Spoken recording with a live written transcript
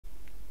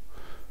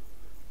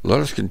Let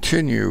us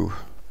continue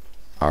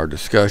our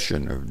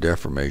discussion of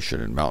deformation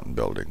in mountain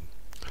building.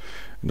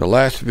 In the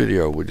last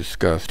video, we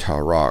discussed how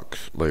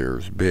rocks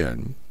layers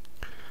bend.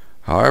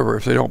 However,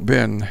 if they don't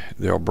bend,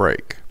 they'll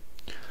break.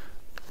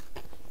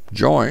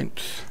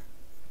 Joints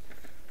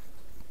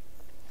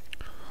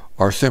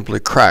are simply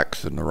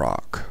cracks in the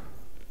rock,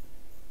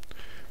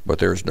 but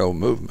there's no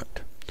movement.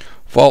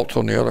 Faults,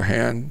 on the other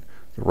hand,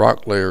 the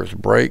rock layers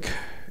break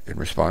in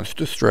response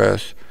to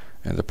stress,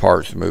 and the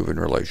parts move in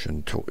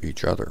relation to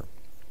each other.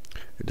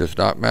 It does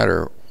not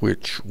matter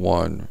which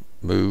one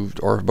moved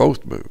or if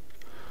both moved.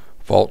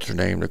 Faults are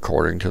named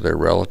according to their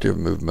relative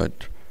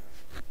movement,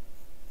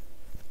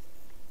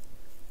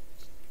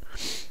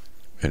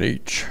 and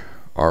each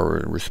are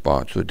in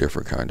response to a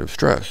different kind of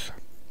stress.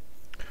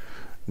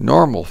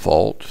 Normal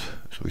faults,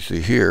 as we see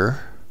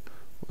here,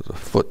 with a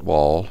foot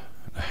wall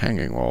and a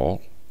hanging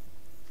wall,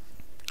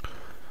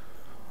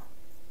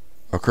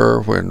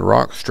 occur when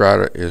rock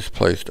strata is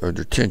placed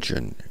under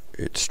tension.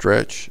 It's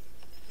stretched,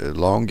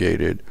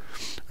 elongated,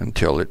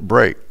 until it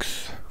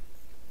breaks.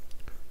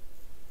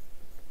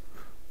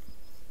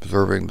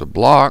 Observing the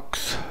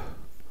blocks,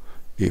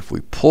 if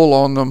we pull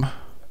on them,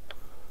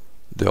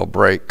 they'll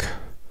break,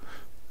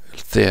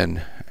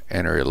 thin,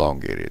 and are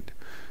elongated.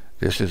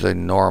 This is a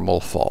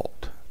normal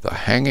fault. The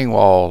hanging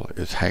wall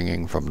is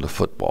hanging from the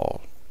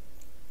footwall.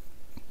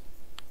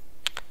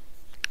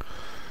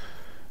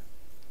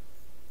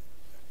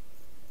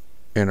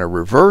 In a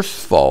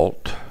reverse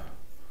fault,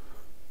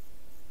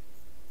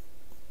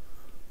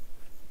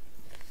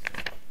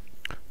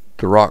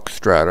 the rock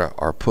strata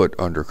are put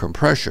under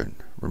compression.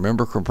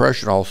 Remember,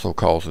 compression also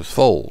causes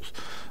folds,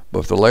 but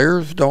if the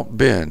layers don't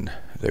bend,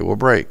 they will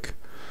break.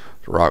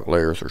 The rock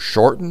layers are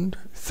shortened,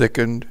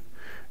 thickened,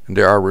 and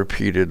there are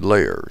repeated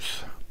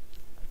layers.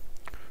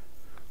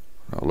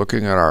 Now,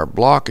 looking at our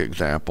block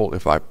example,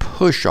 if I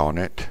push on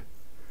it,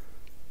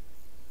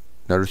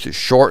 notice it's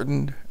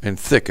shortened and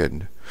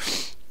thickened.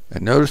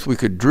 And notice we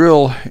could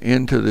drill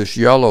into this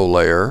yellow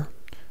layer,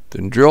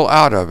 then drill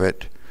out of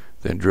it,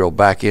 then drill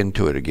back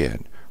into it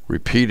again.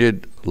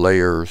 Repeated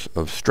layers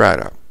of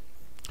strata.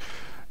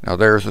 Now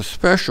there's a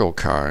special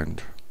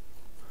kind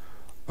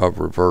of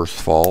reverse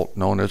fault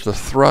known as a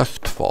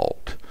thrust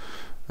fault.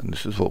 And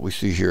this is what we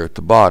see here at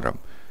the bottom.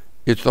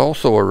 It's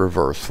also a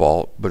reverse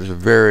fault, but it's a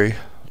very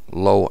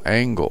low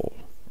angle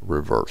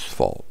reverse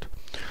fault.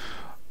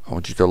 I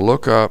want you to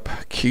look up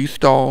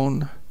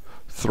keystone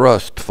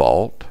thrust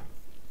fault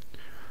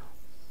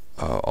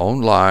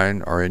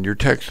online or in your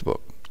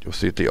textbook. You'll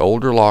see that the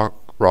older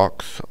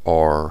rocks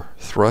are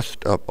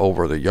thrust up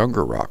over the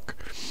younger rock.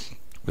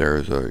 There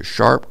is a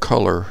sharp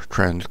color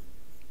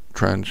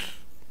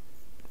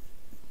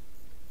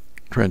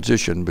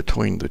transition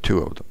between the two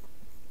of them.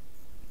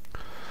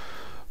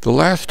 The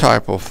last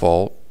type of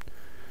fault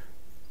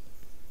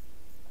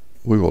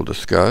we will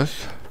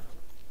discuss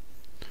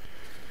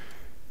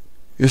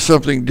is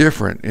something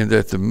different in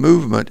that the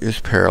movement is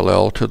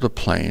parallel to the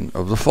plane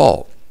of the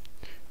fault.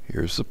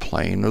 Here's the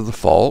plane of the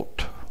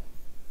fault.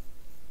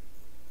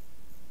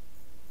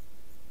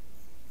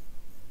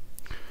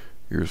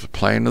 Here's the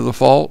plane of the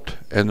fault,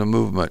 and the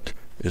movement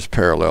is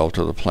parallel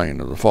to the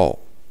plane of the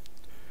fault.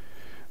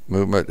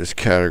 Movement is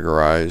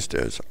categorized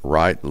as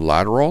right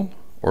lateral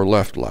or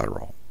left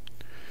lateral.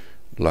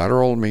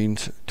 Lateral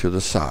means to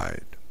the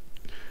side.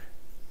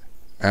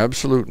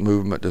 Absolute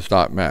movement does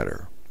not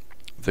matter.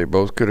 They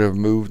both could have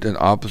moved in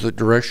opposite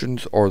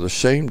directions or the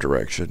same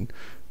direction,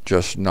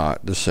 just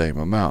not the same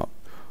amount.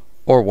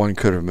 Or one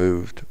could have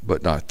moved,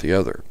 but not the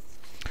other.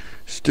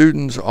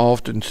 Students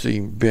often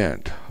seem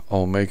bent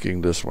on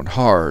making this one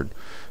hard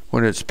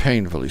when it's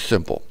painfully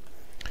simple.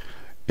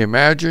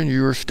 Imagine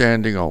you are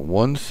standing on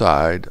one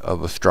side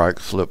of a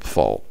strike-slip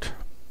fault.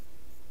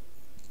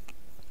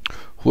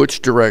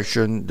 Which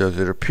direction does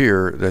it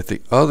appear that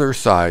the other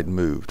side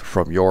moved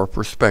from your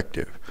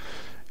perspective?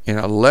 In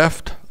a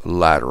left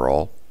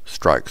lateral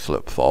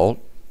strike-slip fault,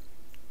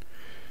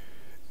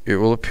 it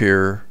will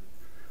appear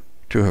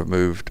to have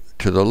moved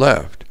to the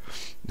left.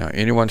 Now,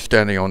 anyone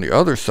standing on the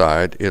other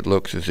side, it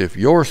looks as if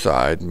your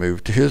side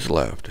moved to his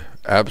left.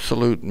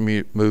 Absolute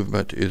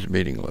movement is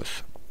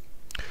meaningless.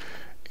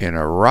 In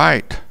a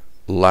right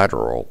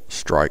lateral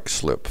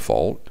strike-slip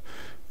fault,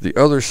 the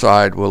other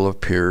side will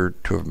appear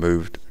to have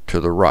moved to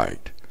the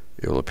right.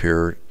 It will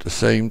appear the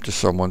same to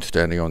someone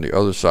standing on the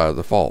other side of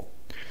the fault.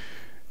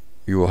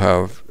 You will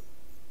have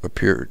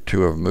appeared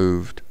to have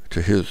moved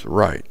to his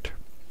right.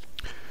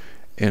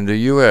 In the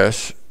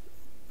U.S.,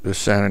 the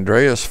San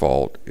Andreas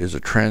Fault is a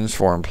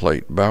transform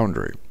plate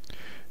boundary.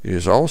 It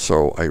is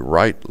also a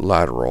right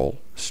lateral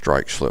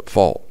strike-slip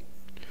fault.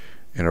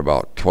 In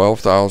about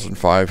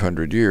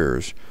 12,500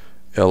 years,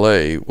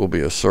 LA will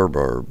be a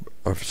suburb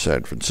of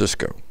San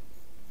Francisco.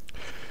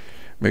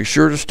 Make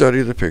sure to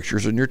study the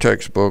pictures in your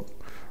textbook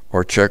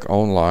or check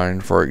online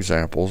for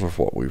examples of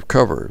what we've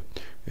covered.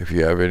 If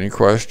you have any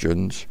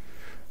questions,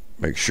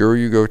 make sure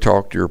you go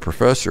talk to your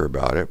professor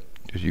about it,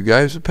 because you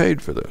guys have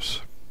paid for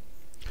this.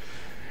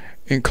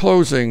 In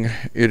closing,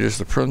 it is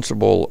the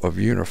principle of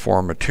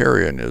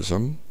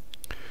uniformitarianism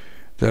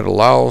that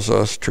allows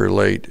us to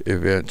relate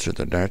events in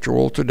the natural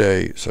world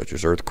today, such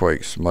as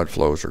earthquakes, mud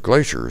flows, or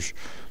glaciers,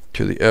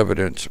 to the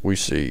evidence we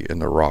see in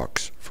the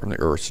rocks from the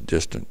Earth's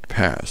distant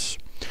past.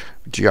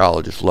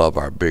 Geologists love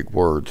our big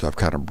words. I've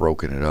kind of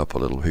broken it up a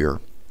little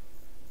here.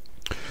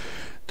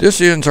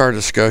 This ends our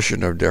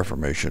discussion of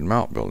deformation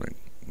mound building.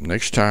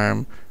 Next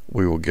time,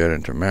 we will get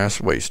into mass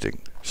wasting.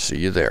 See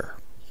you there.